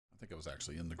think I was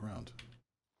actually in the ground.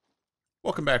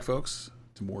 Welcome back, folks,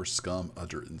 to more Scum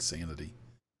Utter Insanity.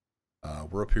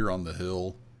 We're up here on the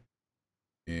hill,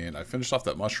 and I finished off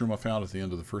that mushroom I found at the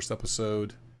end of the first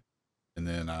episode, and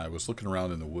then I was looking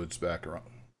around in the woods back around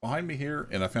behind me here,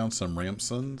 and I found some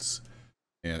ramsons,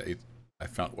 and I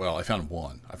found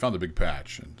one. I found a big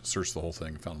patch and searched the whole thing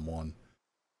and found one.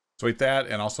 So I ate that,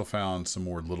 and also found some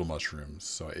more little mushrooms,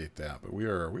 so I ate that. But we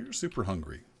are super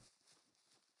hungry.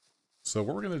 So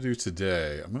what we're going to do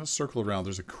today, I'm going to circle around.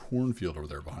 There's a cornfield over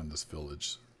there behind this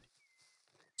village.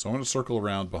 So I'm going to circle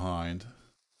around behind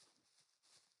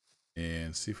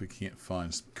and see if we can't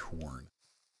find some corn.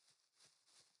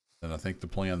 And I think the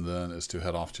plan then is to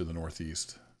head off to the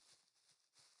northeast.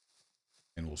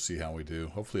 And we'll see how we do.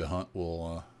 Hopefully a hunt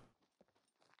will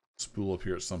spool up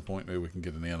here at some point. Maybe we can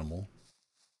get an animal.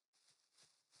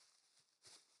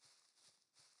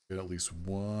 Get at least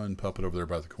one puppet over there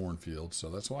by the cornfield, so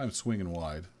that's why I'm swinging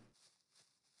wide.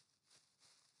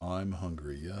 I'm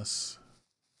hungry, yes.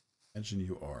 Imagine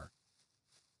you are.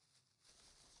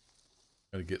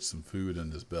 Gotta get some food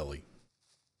in this belly.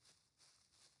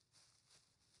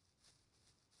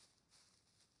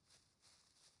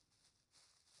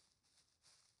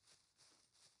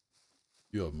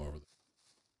 A few of them over there.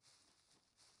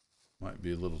 Might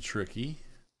be a little tricky.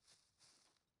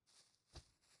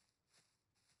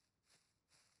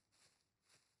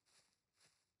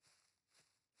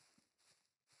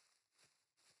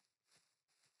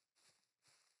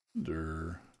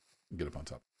 Get up on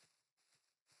top.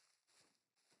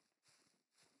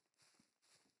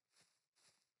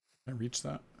 Can I reach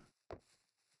that?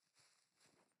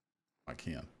 I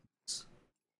can.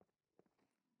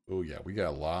 Oh yeah, we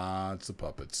got lots of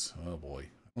puppets. Oh boy.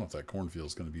 I don't know if that cornfield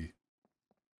is going to be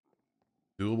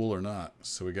doable or not.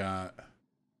 So we got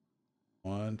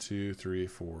 1, 2, 3,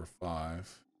 4,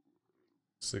 5,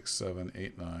 6, 7,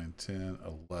 8, 9, 10,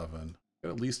 11. Got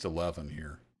at least 11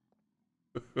 here.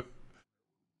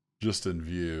 Just in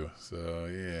view. So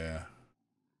yeah,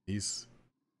 he's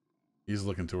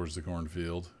looking towards the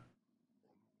cornfield.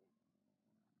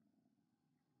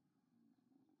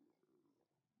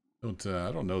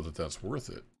 I don't know that that's worth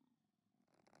it.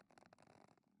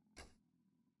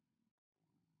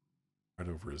 Right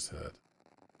over his head.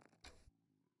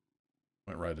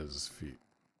 Went right at his feet.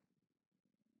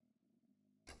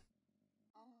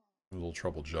 A little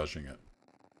trouble judging it.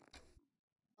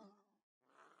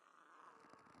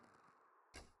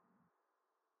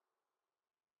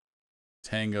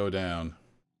 Tango down.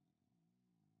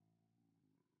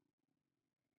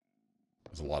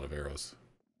 There's a lot of arrows.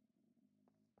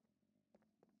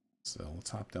 So let's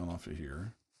hop down off of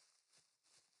here.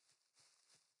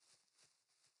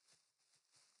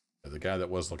 The guy that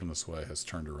was looking this way has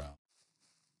turned around.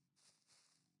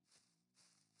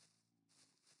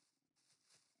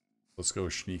 Let's go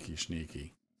sneaky,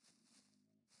 sneaky.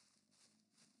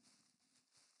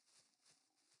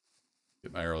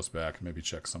 Get my arrows back and maybe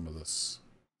check some of this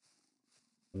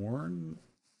corn.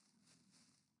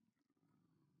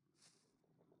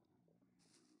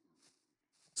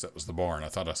 That was the barn. I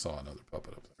thought I saw another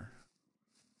puppet up there.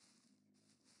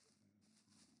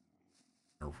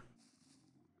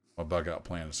 My bug out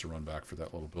plan is to run back for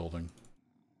that little building.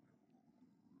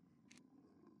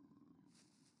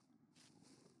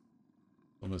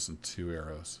 I'm missing 2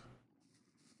 arrows.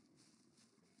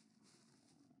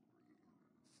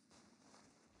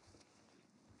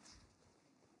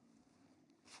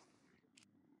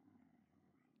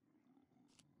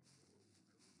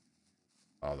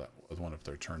 Oh, that was one up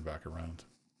there turned back around.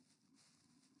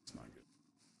 It's not good.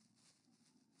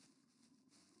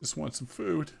 Just want some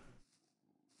food.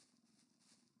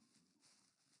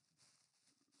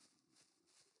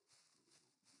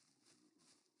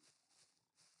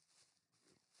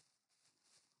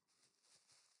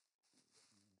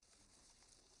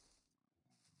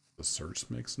 The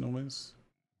search makes noise.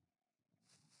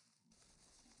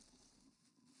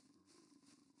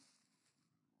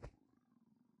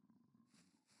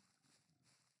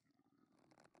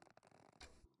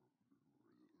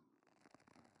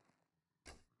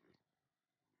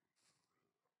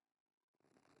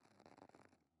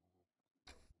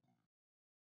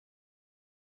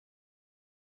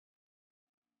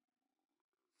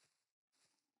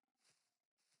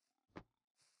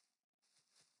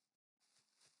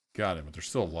 Got him, but there's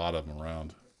still a lot of them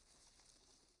around. I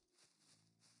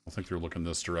don't think they're looking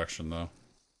this direction, though.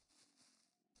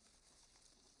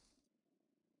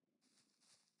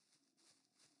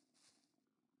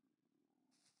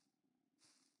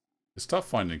 It's tough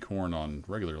finding corn on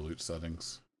regular loot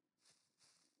settings.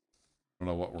 I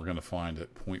don't know what we're going to find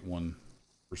at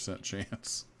 0.1%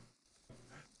 chance.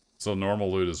 So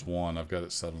normal loot is 1. I've got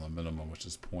it set on the minimum, which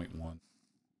is 0.1.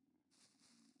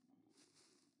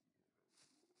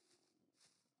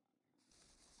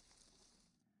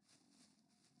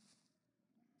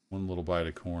 One little bite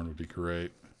of corn would be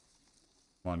great.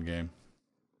 Come on, game.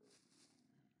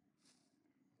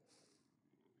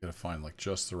 Gotta find like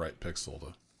just the right pixel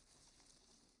to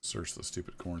search the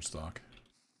stupid corn stalk.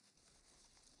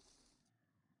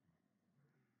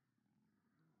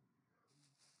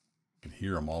 I can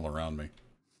hear them all around me.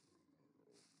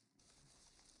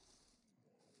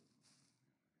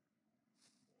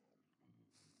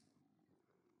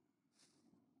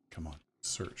 Come on,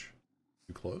 search.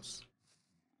 Too close?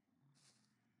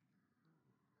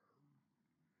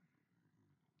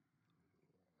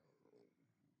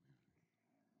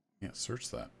 Can't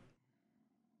search that.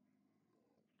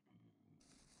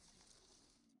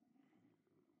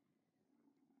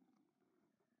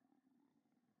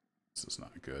 This is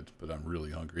not good, but I'm really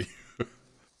hungry.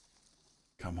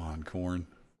 Come on, corn.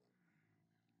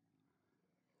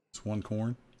 It's one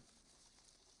corn.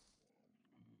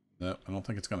 No, I don't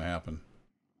think it's going to happen.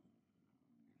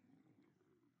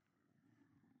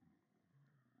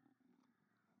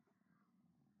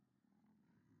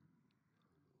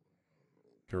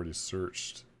 I already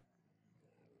searched.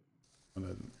 And I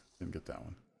didn't get that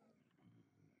one.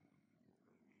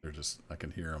 They're just, I can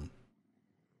hear them.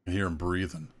 I can hear them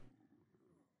breathing.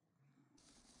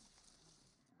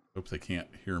 Hope they can't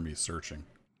hear me searching.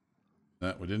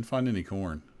 That, we didn't find any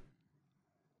corn.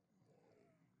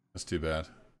 That's too bad.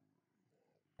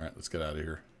 Alright, let's get out of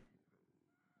here.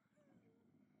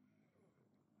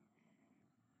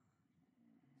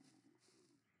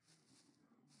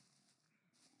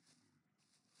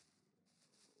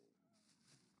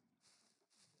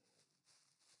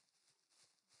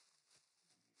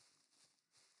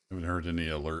 Haven't heard any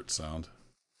alert sound.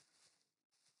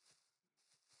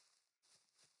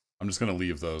 I'm just going to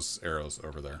leave those arrows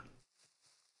over there.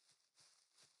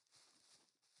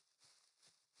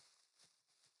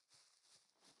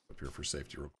 Up here for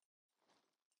safety.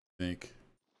 I think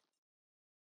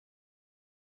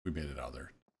we made it out of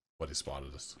there. Buddy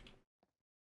spotted us.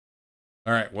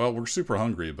 Alright, well, we're super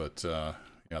hungry, but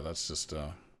yeah, that's just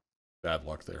bad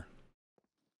luck there.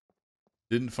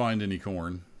 Didn't find any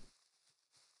corn.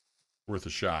 Worth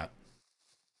a shot.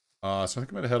 So I think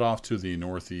I'm going to head off to the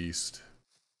northeast.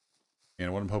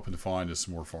 And what I'm hoping to find is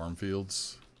some more farm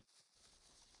fields.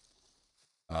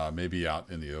 Maybe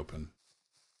out in the open.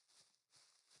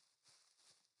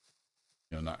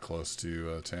 You know, not close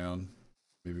to town.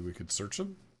 Maybe we could search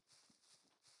them.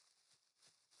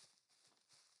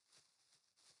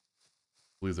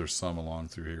 I believe there's some along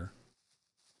through here.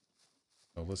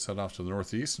 So let's head off to the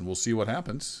northeast and we'll see what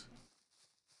happens.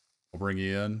 I'll bring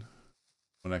you in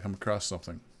when I come across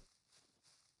something.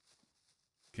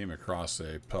 Came across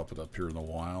a puppet up here in the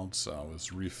wild, so I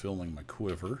was refilling my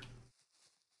quiver.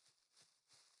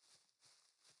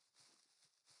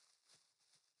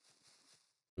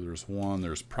 There's one,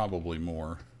 there's probably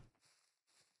more.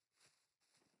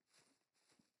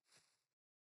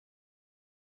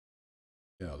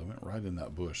 Yeah, they went right in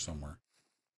that bush somewhere.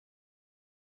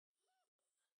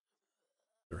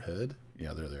 Their head?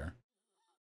 Yeah, they're there.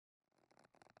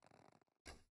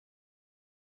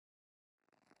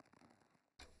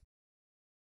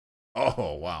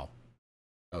 Oh, wow.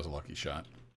 That was a lucky shot.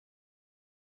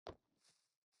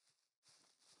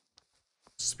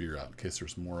 Spear out in case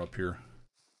there's more up here.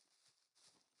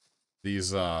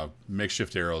 These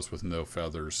makeshift arrows with no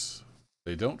feathers,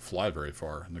 they don't fly very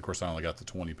far. And of course I only got the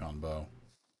 20-pound bow.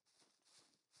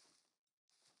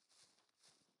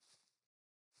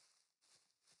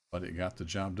 But it got the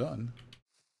job done.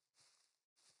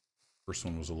 First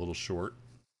one was a little short.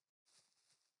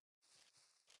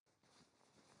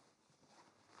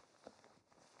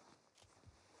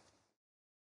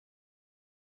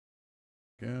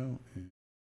 Go.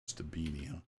 Just a beanie,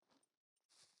 huh?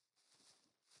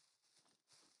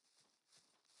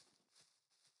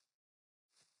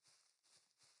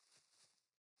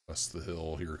 Bust the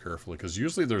hill here carefully, because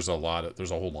usually there's a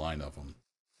whole line of them,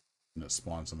 and it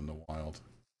spawns them in the wild.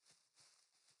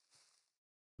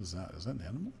 What is that? Is that an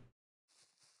animal?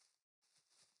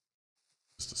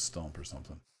 Just a stump or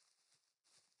something.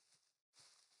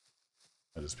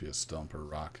 Might just be a stump or a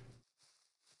rock.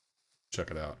 Check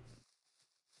it out.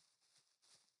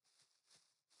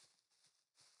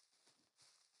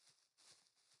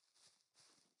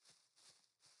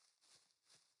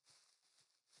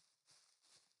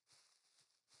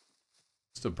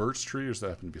 Is it a birch tree, or does that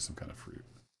happen to be some kind of fruit?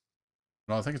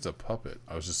 No, I think it's a puppet.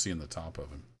 I was just seeing the top of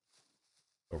him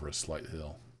over a slight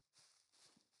hill.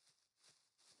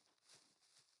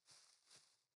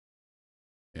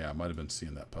 Yeah, I might have been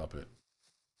seeing that puppet.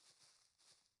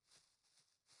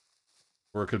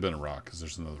 Or it could have been a rock, because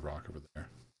there's another rock over there.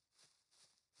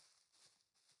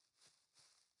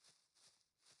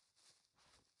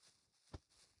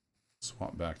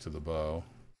 Swap back to the bow.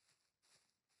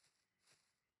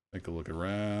 Take a look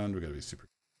around. We gotta be super...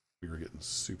 We were getting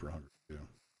super hungry, too.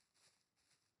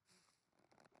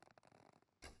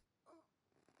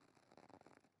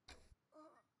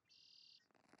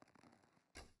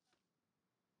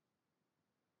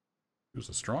 It was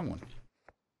a strong one.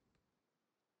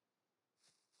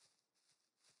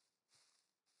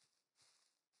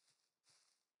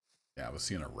 Yeah, I was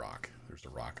seeing a rock. There's a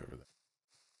rock over there.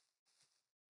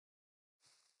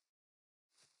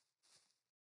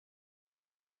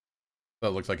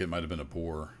 That looked like it might have been a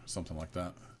boar, something like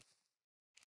that.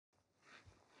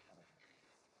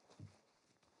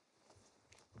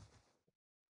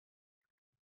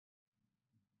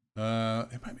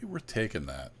 It might be worth taking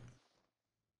that.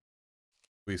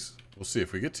 We'll see.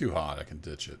 If we get too hot, I can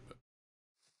ditch it. But,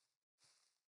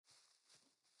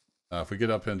 if we get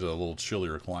up into a little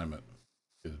chillier climate,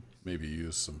 we could maybe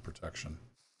use some protection.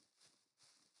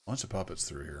 Bunch of puppets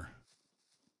through here.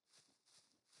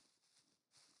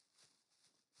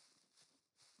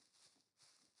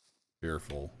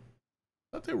 Careful.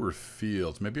 I thought they were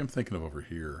fields. Maybe I'm thinking of over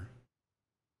here.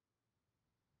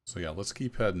 So yeah, let's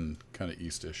keep heading kind of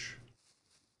eastish.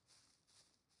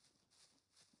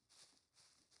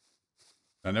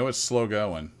 I know it's slow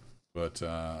going, but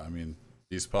I mean,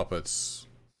 these puppets,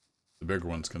 the bigger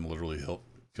ones can literally help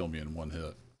kill me in one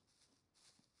hit.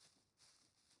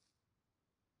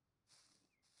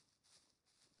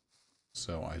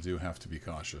 So I do have to be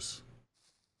cautious.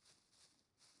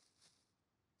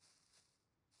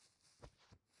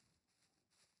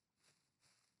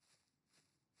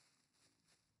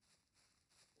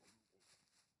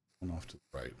 One off to the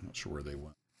right. I'm not sure where they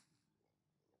went.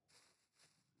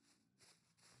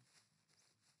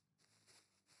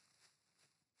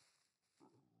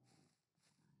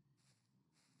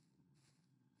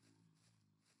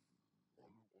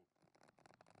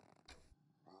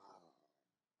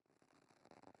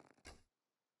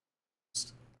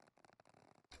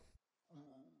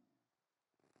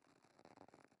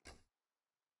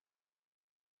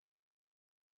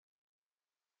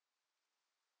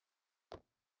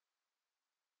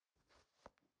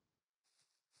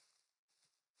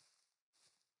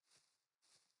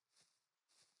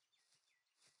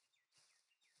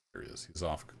 There he is. He's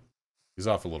off. He's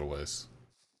off a little ways.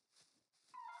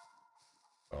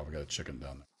 Oh, we got a chicken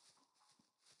down there.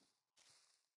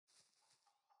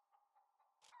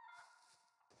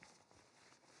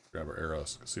 Grab our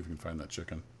arrows. See if we can find that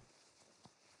chicken.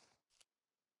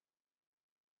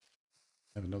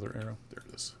 Have another arrow? There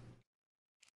it is.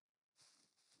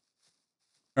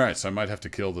 Alright, so I might have to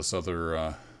kill this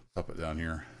other puppet down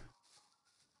here.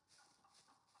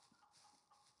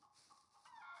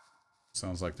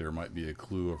 Sounds like there might be a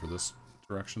clue over this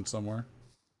direction somewhere.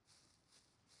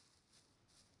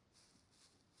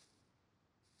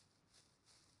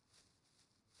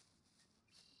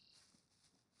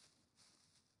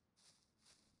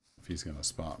 If he's gonna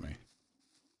spot me.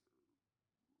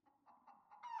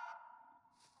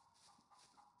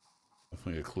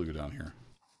 Definitely a clue down here.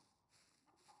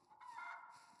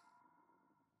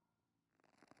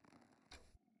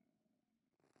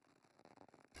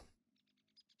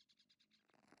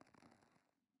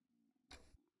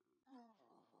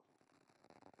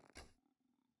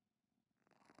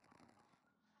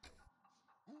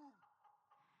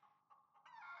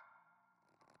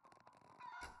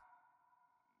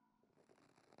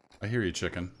 I hear you,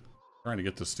 chicken. Trying to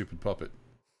get this stupid puppet.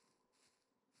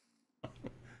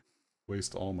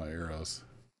 Waste all my arrows.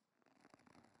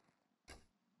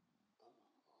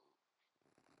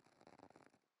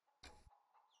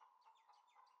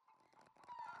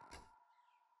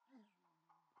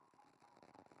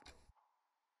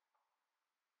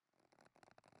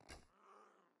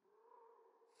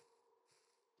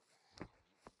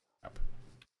 Crap.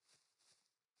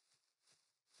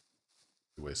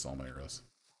 Waste all my arrows.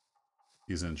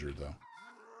 He's injured, though.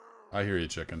 I hear you,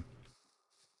 chicken.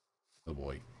 Oh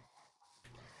boy.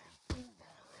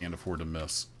 Can't afford to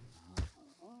miss.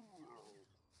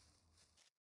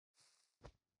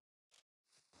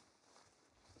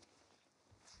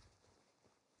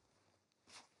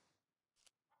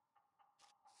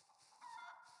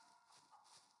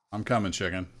 I'm coming,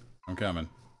 chicken. I'm coming.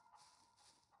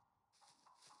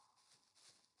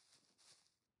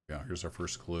 Yeah, here's our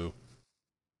first clue.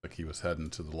 Like he was heading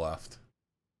to the left.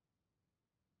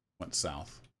 Went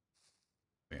south.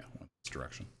 Yeah, went this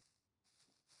direction.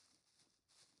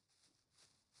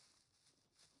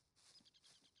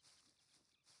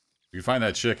 If you find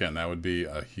that chicken, that would be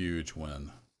a huge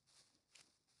win.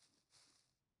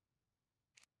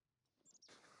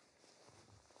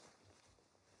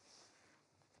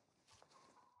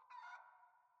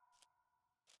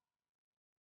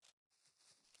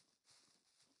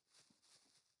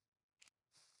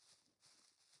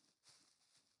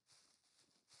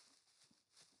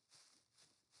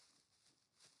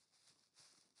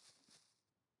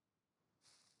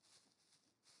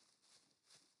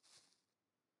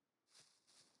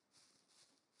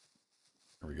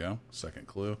 There we go. Second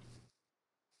clue.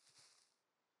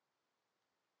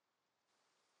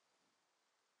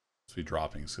 Must be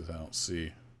droppings because I don't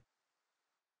see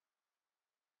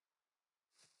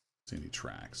any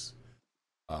tracks.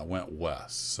 Went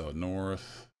west, so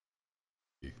north.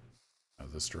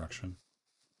 This direction.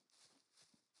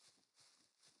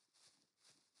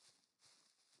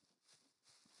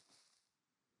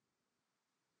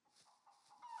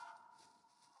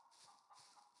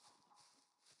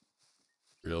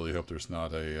 Really hope there's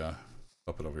not a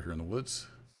puppet over here in the woods.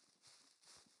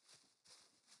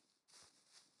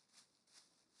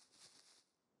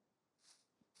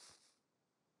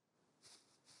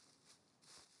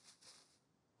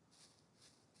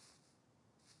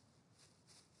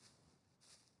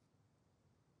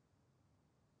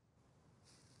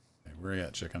 Hey, where you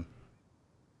at, chicken?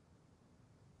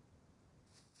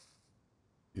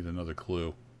 Need another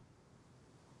clue.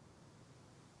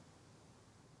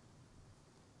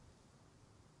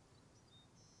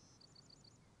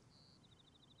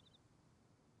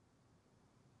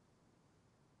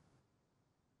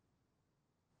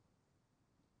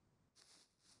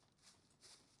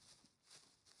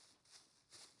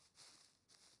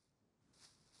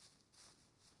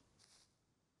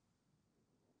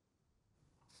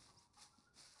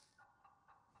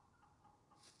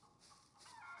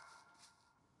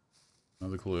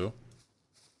 Another clue.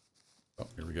 Oh,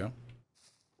 here we go.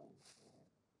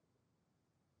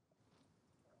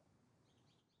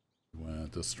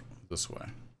 Went this way.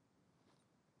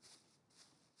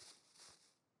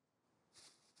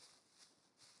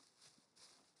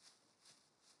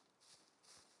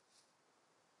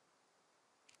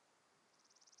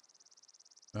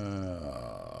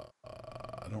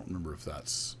 I don't remember if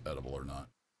that's edible or not.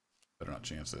 Better not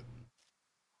chance it.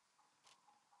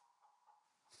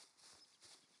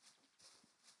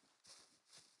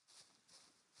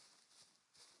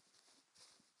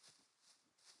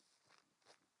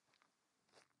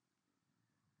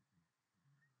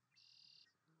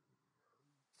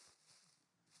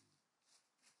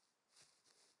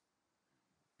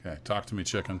 Okay, talk to me,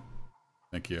 chicken.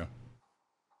 Thank you.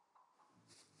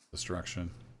 This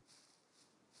direction.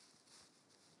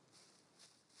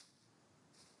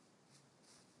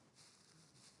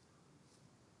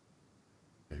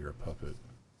 Okay, you're a puppet.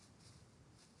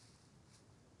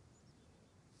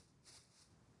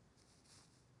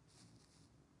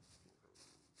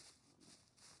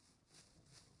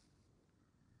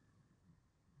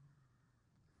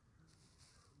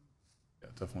 Yeah,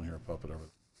 definitely hear a puppet over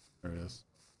there. There it is.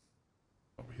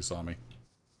 Oh, he saw me.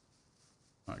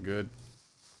 Not good.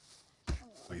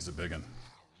 Oh, he's a big one.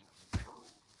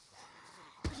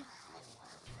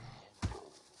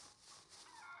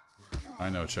 I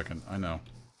know, chicken. I know.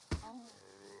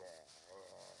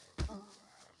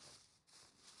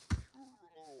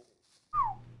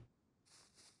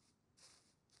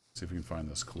 See if we can find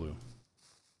this clue.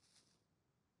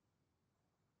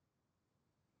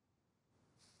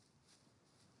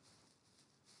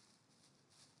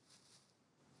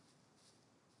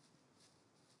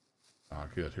 Ah,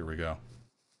 good. Here we go.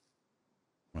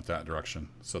 Went that direction.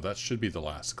 So that should be the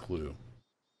last clue.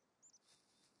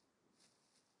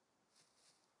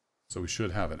 So we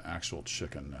should have an actual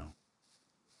chicken now.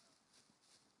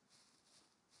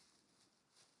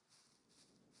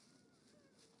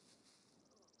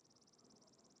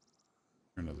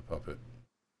 Another puppet.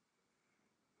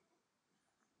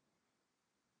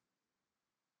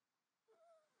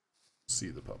 See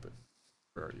the puppet.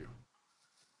 Where are you?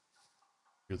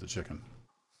 You're the chicken.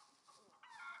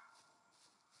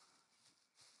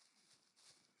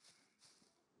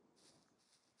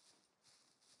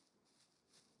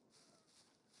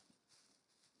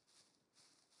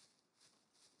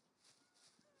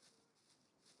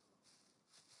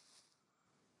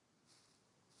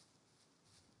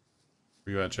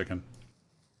 Where you at, chicken?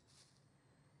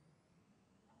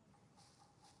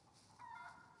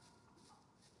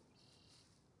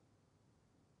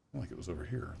 I feel like it was over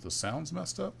here. The sound's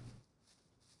messed up.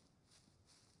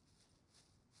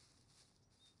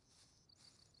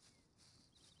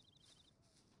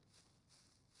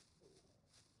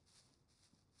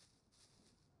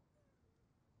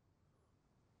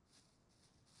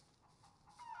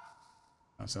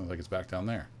 That sounds like it's back down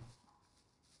there.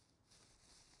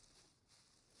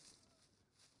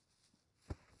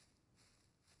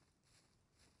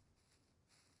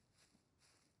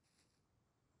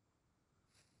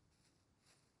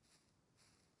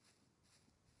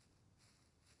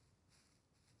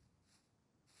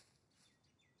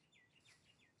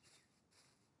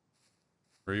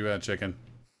 Where you at, chicken?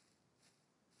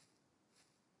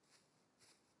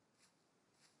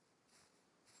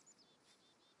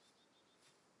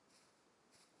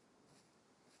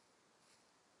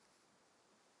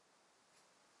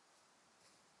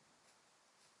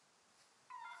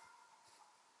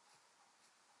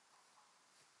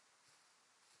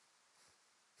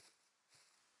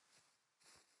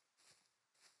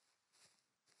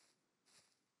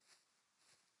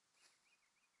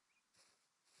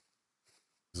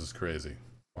 This is crazy.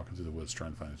 Walking through the woods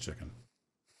trying to find a chicken.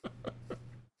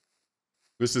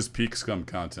 This is peak scum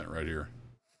content right here.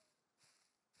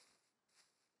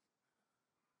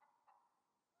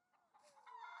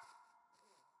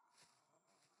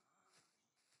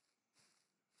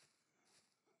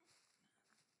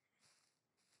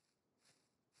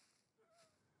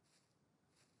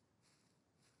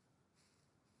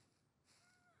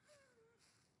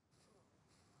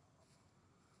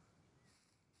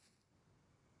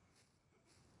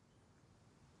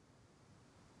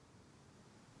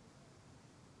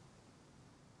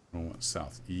 I went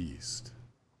southeast.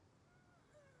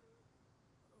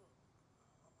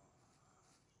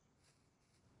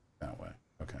 That way.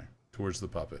 Okay. Towards the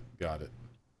puppet. Got it.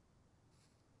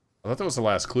 I thought that was the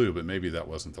last clue, but maybe that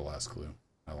wasn't the last clue.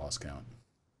 I lost count.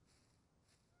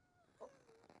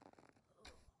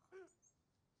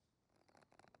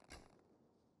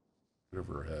 Get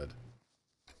over her head.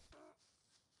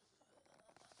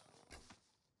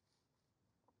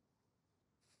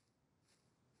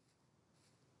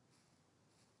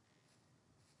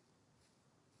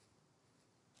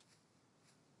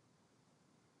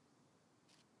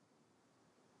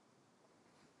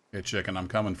 Hey, chicken, I'm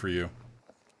coming for you.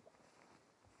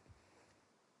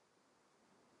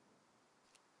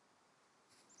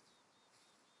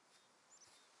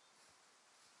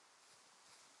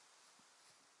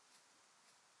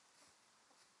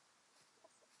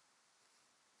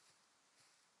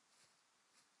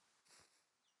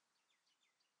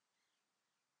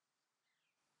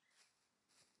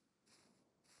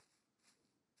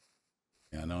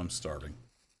 Yeah, I know I'm starving.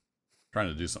 Trying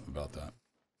to do something about that.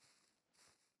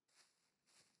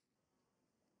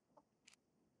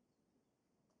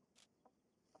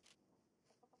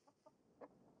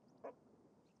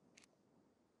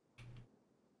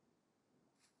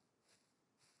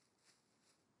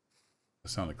 It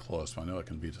sounded close, but I know it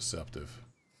can be deceptive.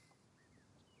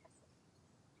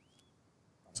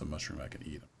 It's a mushroom I can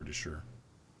eat, I'm pretty sure.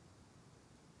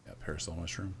 Yeah, parasol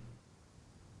mushroom.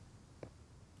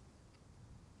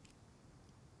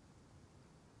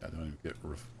 I don't even get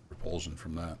repulsion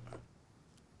from that.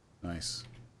 Nice.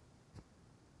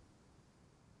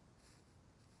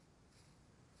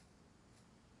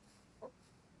 Where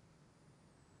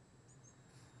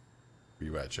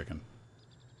you at, chicken?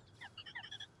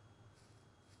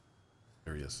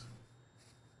 There he is.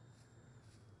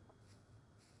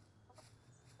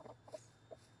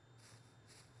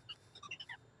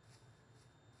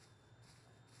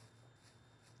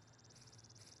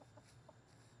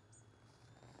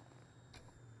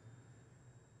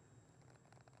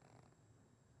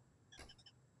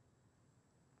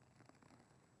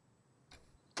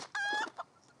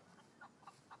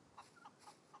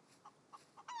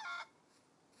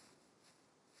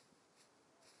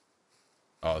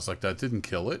 Oh, it's like that didn't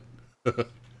kill it?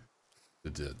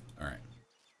 It did. Alright.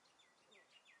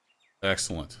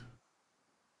 Excellent.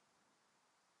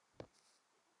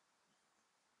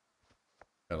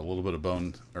 Got a little bit of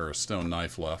bone, or a stone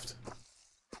knife left.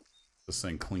 This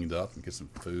thing cleaned up and get some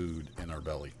food in our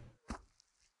belly.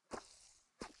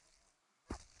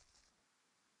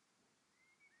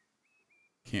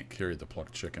 Can't carry the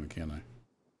plucked chicken, can I?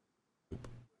 Nope.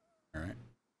 Alright.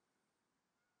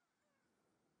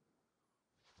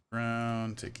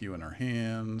 Around, take you in our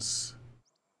hands.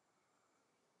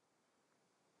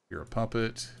 You're a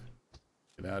puppet.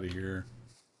 Get out of here.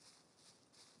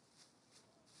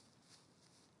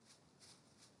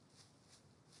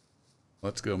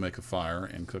 Let's go make a fire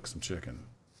and cook some chicken.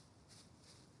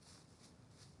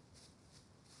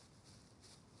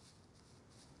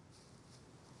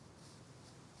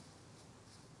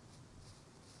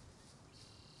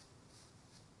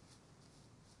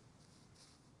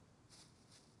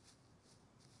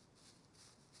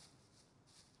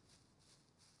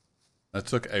 That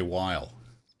took a while.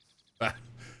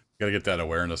 Gotta get that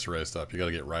awareness raised up. You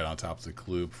gotta get right on top of the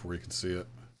clue before you can see it.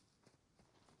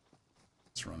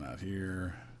 Let's run out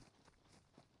here.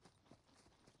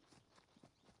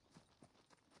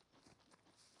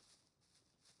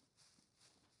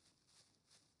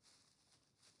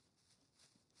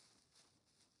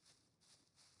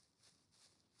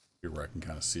 Here where I can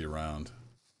kind of see around.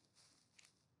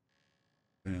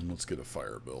 And let's get a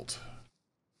fire built.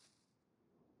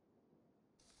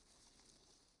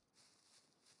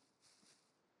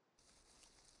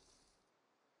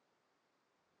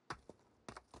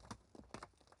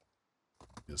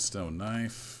 Get a stone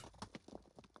knife.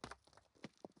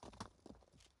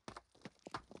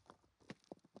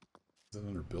 Is that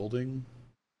under building?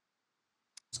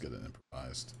 Let's get it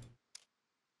improvised.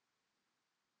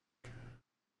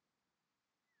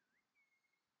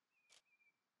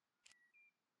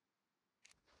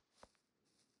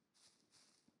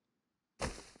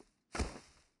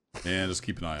 And just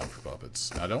keep an eye out for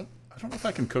puppets. I don't know if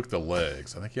I can cook the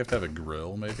legs. I think you have to have a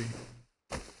grill, maybe.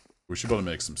 We should be able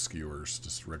to make some skewers,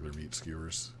 just regular meat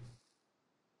skewers.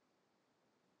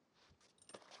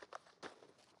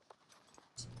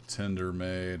 Some tinder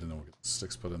made, and then we'll get the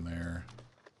sticks put in there.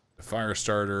 The fire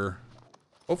starter.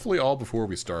 Hopefully all before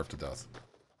we starve to death.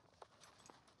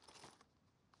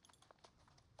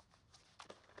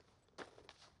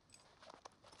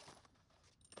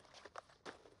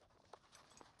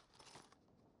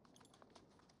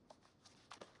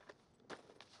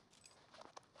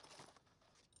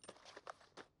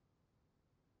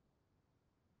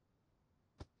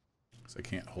 I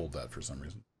can't hold that for some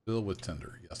reason. Fill with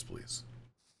tinder. Yes, please.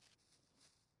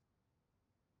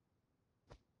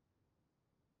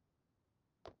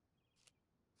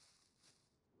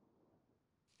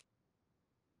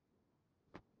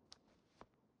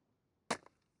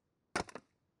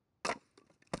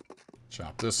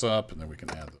 Chop this up, and then we can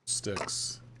add those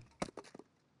sticks.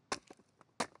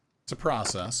 It's a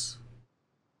process.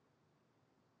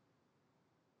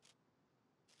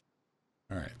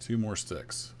 All right, 2 more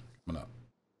sticks coming up.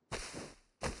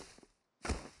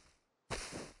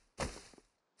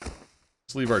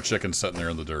 Just leave our chicken sitting there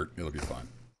in the dirt. It'll be fine.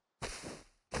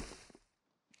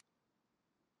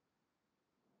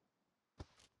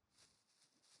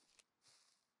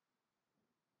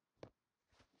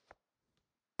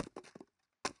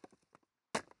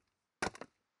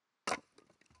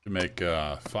 Can make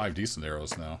 5 decent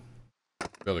arrows now.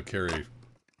 Be able to carry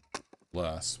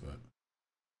less, but I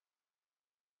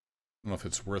don't know if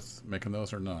it's worth making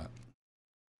those or not.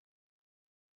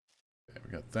 Okay,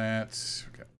 we got that.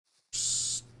 We got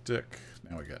stick.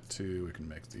 Now we got 2. We can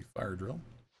make the fire drill.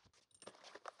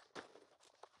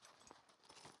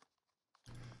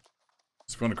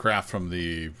 So if you want to craft from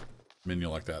the menu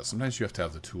like that, sometimes you have to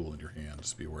have the tool in your hand.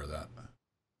 Just be aware of that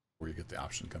before you get the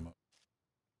option come up.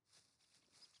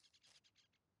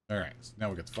 Alright, so now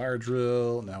we got the fire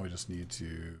drill. Now we just need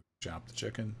to chop the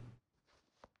chicken.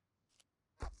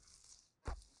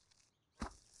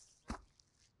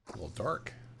 A little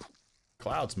dark.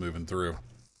 Clouds moving through.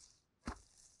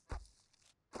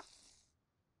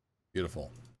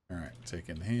 Beautiful. Alright,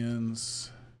 taking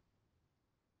hands.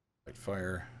 Light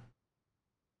fire.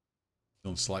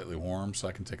 Feeling slightly warm, so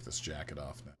I can take this jacket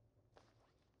off now.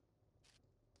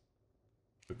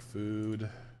 Cook food.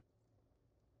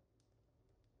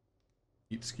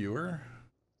 Meat skewer.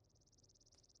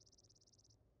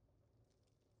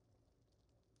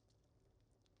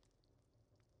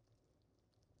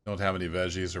 Don't have any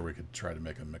veggies, or we could try to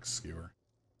make a mixed skewer.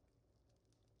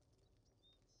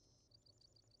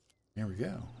 There we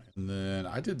go. And then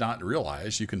I did not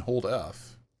realize you can hold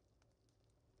F.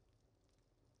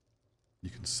 You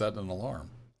can set an alarm.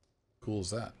 Cool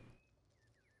as that.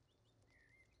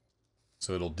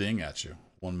 So it'll ding at you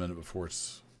 1 minute before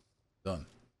it's done.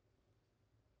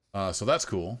 So that's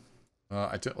cool.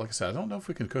 Like I said, I don't know if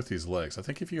we can cook these legs. I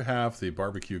think if you have the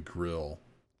barbecue grill,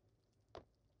 you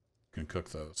can cook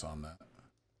those on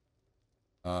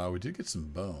that. We did get some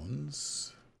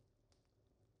bones.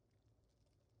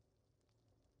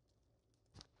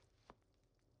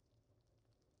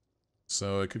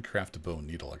 So I could craft a bone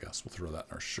needle, I guess. We'll throw that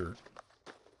in our shirt.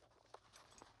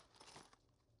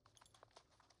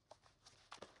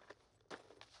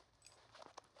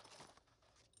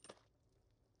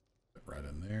 Right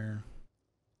in there.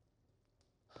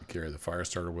 We carry the fire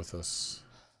starter with us.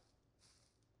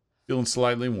 Feeling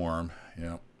slightly warm.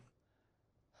 Yep.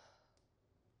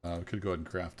 We could go ahead and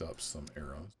craft up some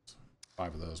arrows.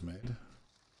 5 of those made.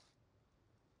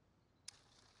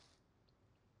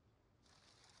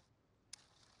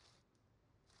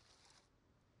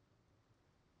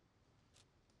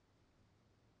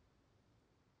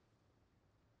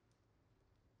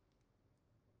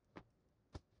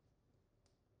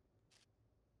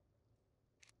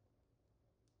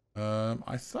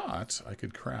 I thought I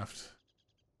could craft...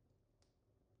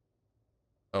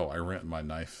 Oh, my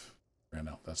knife ran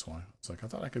out. That's why. It's like, I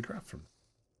thought I could craft from...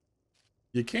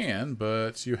 You can,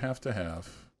 but you have to have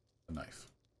a knife.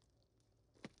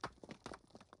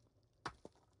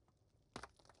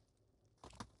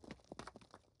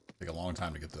 Take a long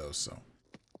time to get those, so...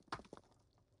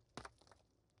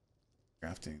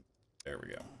 Crafting. There we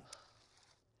go.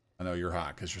 I know you're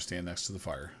hot because you're standing next to the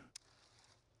fire.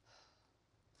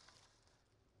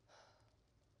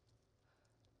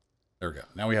 There we go.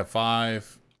 Now we have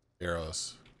 5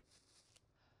 arrows.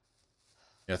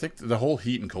 Yeah, I think the whole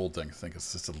heat and cold thing, I think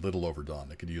it's just a little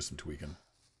overdone. It could use some tweaking.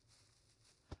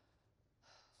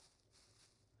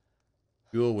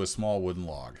 Fuel with small wooden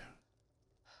log.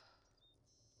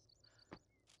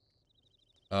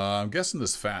 I'm guessing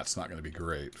this fat's not going to be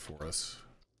great for us.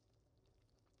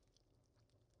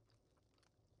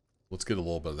 Let's get a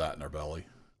little bit of that in our belly.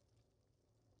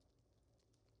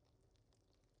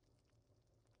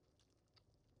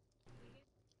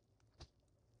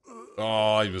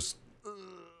 Oh,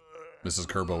 Mrs.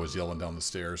 Kerbo was yelling down the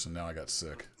stairs, and now I got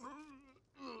sick.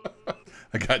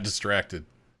 I got distracted.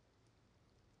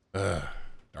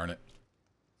 Darn it.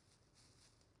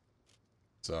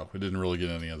 So, we didn't really get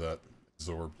any of that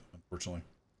Zorb, unfortunately.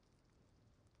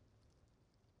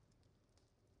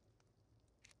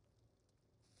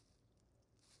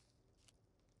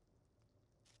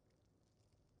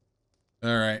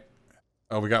 Alright.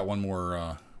 Oh, we got one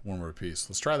more piece.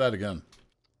 Let's try that again.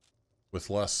 With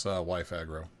less wife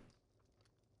aggro.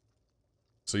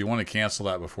 So you want to cancel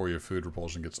that before your food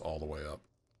repulsion gets all the way up.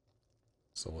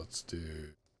 So let's do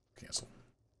cancel.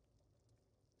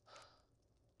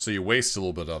 So you waste a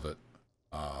little bit of it,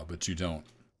 but you don't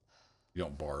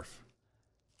barf.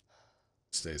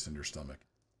 It stays in your stomach.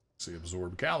 So you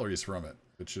absorb calories from it,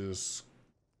 which is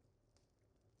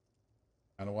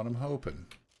kind of what I'm hoping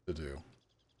to do.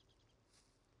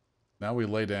 Now we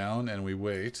lay down and we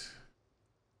wait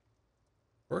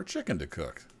for our chicken to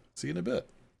cook. See you in a bit.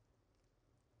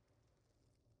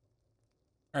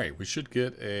 Alright, we should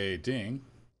get a ding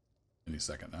any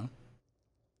second now.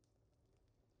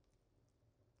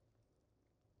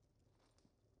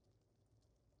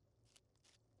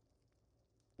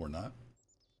 Or not.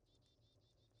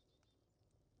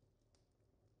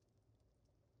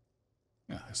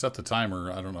 Yeah, I set the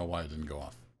timer. I don't know why it didn't go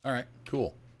off. Alright,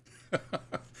 cool.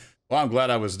 Well, I'm glad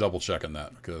I was double checking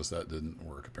that because that didn't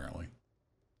work apparently.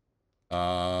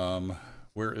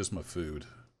 Where is my food?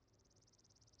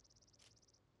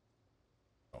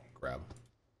 Oh, grab.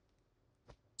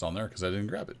 It's on there because I didn't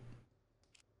grab it.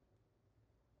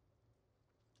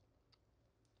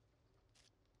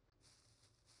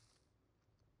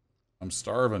 I'm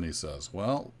starving, he says.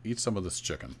 Well, eat some of this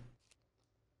chicken.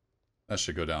 That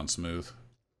should go down smooth.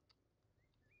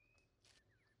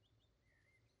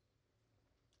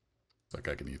 It's like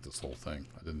I can eat this whole thing.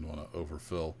 I didn't want to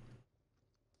overfill.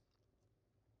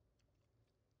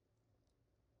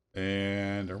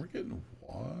 And are we getting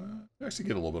water? We actually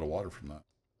get a little bit of water from that.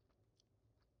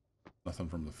 Nothing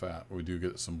from the fat. We do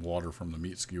get some water from the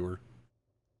meat skewer.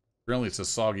 Apparently it's a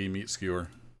soggy meat skewer.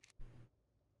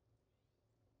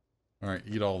 Alright,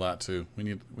 eat all that too. We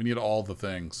need all the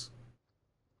things.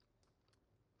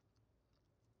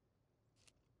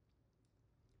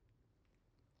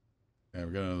 Yeah,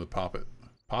 we got another puppet.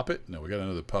 Poppet? No, we got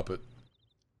another puppet.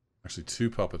 Actually, 2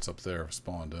 puppets up there have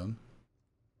spawned in.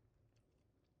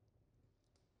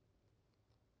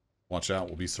 Watch out,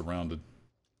 we'll be surrounded.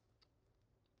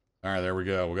 Alright, there we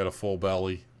go. We got a full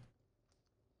belly.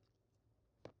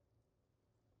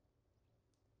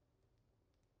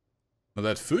 Now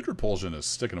that food repulsion is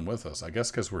sticking with us. I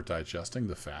guess because we're digesting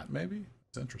the fat, maybe?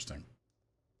 It's interesting.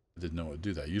 I didn't know it would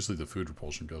do that. Usually the food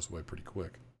repulsion goes away pretty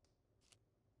quick.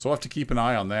 So we'll have to keep an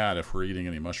eye on that if we're eating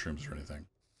any mushrooms or anything.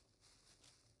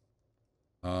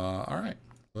 Alright.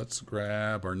 Let's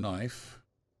grab our knife.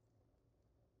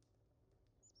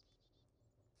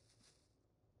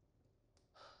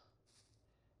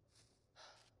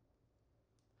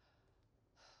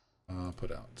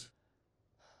 Put out.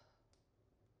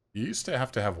 You used to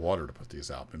have water to put these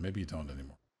out, but maybe you don't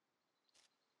anymore.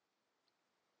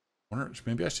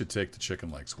 Maybe I should take the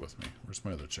chicken legs with me. Where's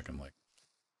my other chicken leg?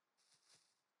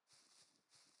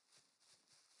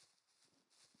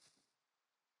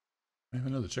 I have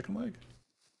another chicken leg?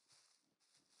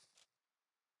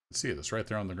 Let's see it. It's right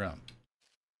there on the ground.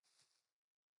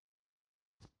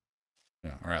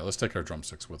 Yeah, alright, let's take our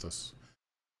drumsticks with us.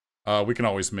 We can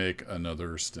always make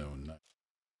another stone knife.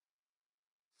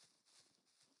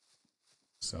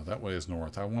 So that way is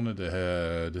north. I wanted to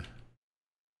head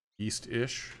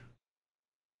east-ish.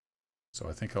 So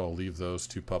I think I'll leave those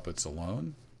two puppets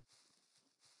alone.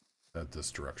 Head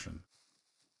this direction.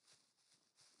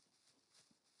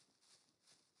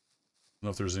 I don't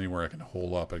know if there's anywhere I can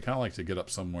hole up. I'd kind of like to get up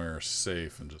somewhere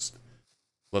safe and just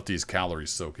let these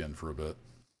calories soak in for a bit.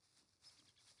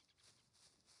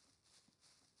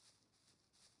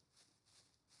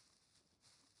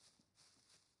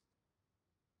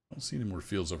 I don't see any more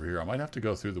fields over here. I might have to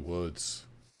go through the woods.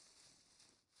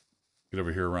 Get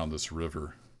over here around this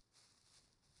river.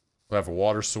 We'll have a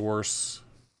water source,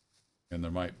 and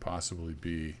there might possibly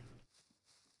be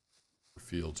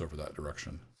fields over that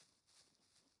direction.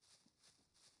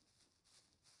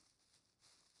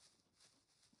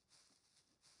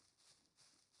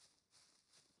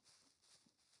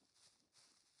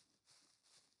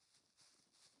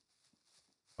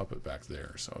 Up it back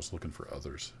there, so I was looking for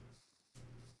others.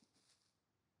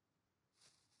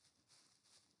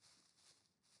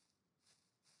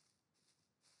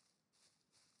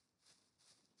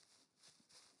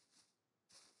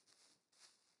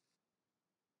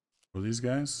 What are these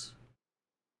guys?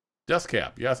 Death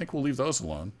cap. Yeah, I think we'll leave those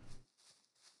alone.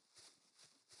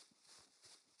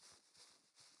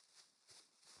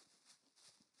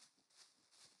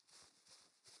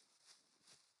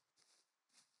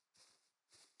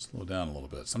 Slow down a little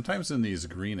bit. Sometimes in these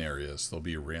green areas, there'll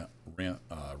be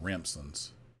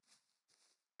ramsons.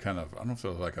 Kind of, I don't know if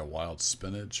they're like a wild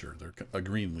spinach or they're a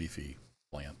green leafy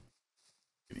plant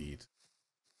you can eat.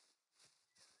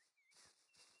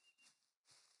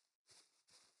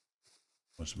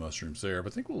 Bunch of mushrooms there,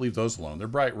 but I think we'll leave those alone. They're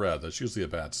bright red. That's usually a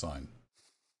bad sign.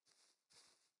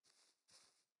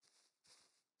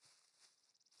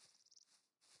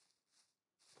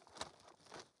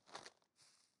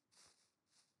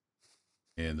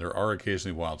 And there are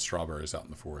occasionally wild strawberries out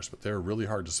in the forest, but they're really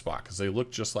hard to spot because they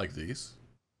look just like these.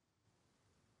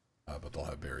 But they'll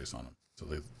have berries on them. So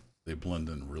they blend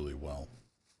in really well.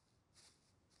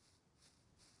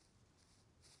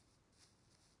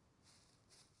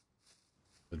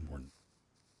 A bit more.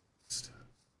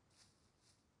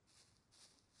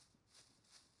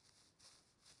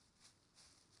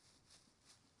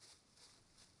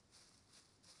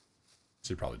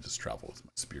 Should probably just travel with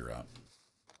my spear out.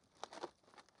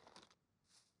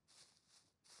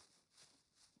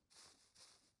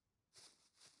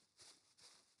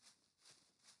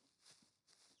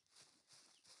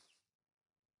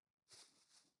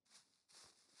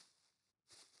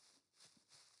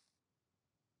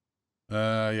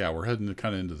 Yeah, we're heading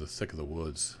kind of into the thick of the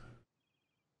woods.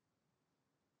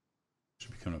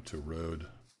 Should be coming up to a road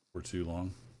for too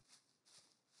long.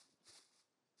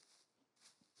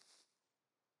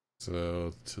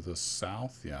 So to the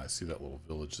south, yeah, I see that little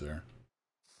village there.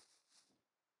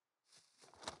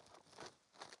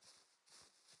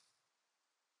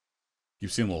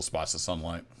 Keep seeing little spots of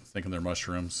sunlight, thinking they're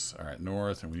mushrooms. All right,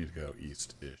 north, and we need to go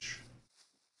east-ish.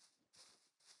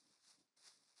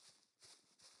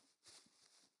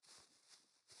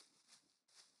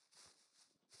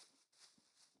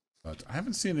 But I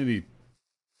haven't seen any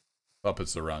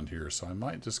puppets around here, so I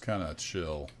might just kind of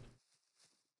chill.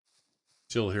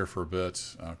 Chill here for a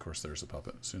bit. Of course, there's a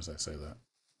puppet as soon as I say that.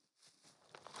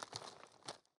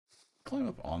 Climb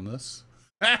up on this.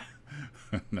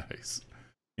 Nice.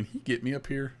 Can he get me up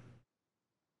here?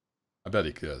 I bet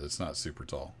he could. It's not super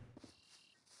tall.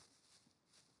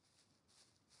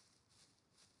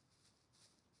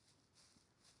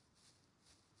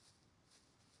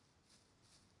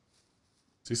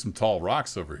 See some tall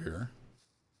rocks over here.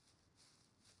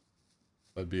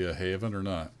 That'd be a haven or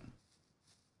not?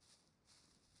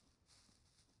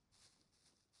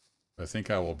 I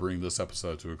think I will bring this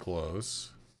episode to a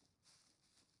close.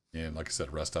 And like I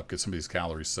said, rest up, get some of these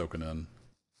calories soaking in.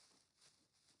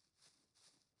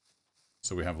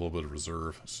 So we have a little bit of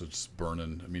reserve. So just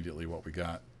burning immediately what we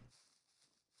got.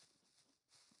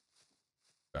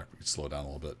 In fact, we can slow down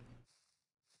a little bit.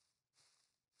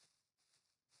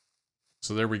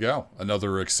 So there we go.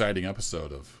 Another exciting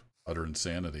episode of Utter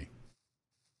Insanity.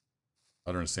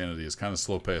 Utter Insanity is kind of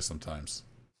slow paced sometimes.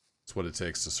 It's what it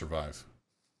takes to survive.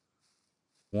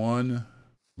 One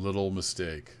little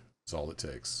mistake is all it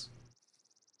takes.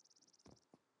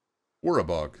 Or a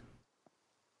bug.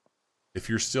 If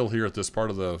you're still here at this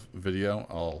part of the video,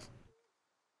 I'll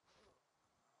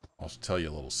tell you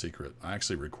a little secret. I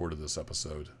actually recorded this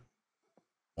episode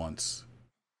once.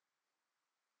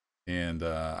 And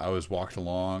I was walking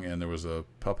along, and there was a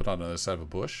puppet on the other side of a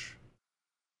bush.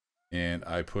 And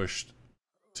I pushed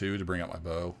 2 to bring out my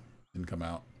bow. Didn't come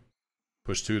out.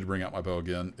 Pushed 2 to bring out my bow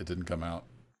again. It didn't come out.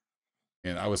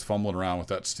 And I was fumbling around with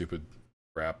that stupid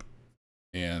crap.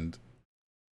 And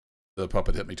the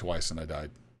puppet hit me twice, and I died.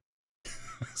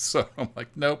 So I'm like,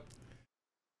 nope.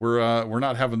 We're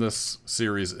not having this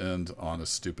series end on a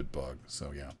stupid bug.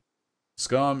 So yeah.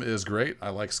 SCUM is great. I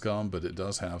like SCUM, but it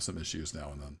does have some issues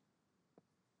now and then.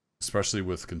 Especially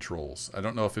with controls. I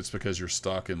don't know if it's because you're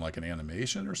stuck in like an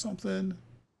animation or something.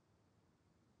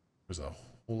 There's a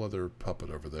whole other puppet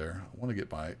over there. I want to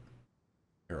get my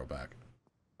arrow back.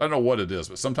 I don't know what it is,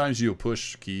 but sometimes you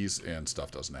push keys and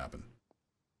stuff doesn't happen.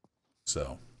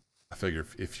 So I figure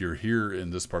if you're here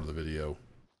in this part of the video,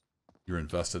 you're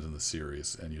invested in the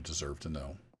series and you deserve to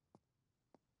know.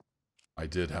 I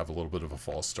did have a little bit of a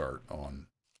false start on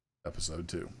episode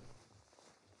 2.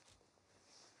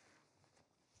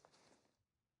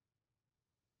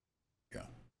 Yeah.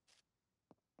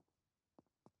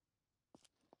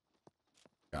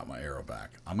 Got my arrow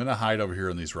back. I'm going to hide over here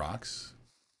in these rocks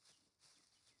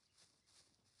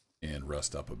and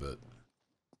rest up a bit.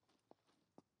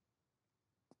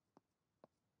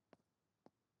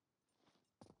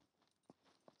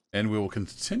 And we will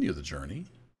continue the journey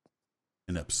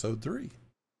in episode 3.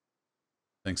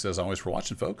 Thanks as always for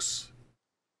watching, folks.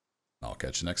 I'll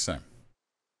catch you next time.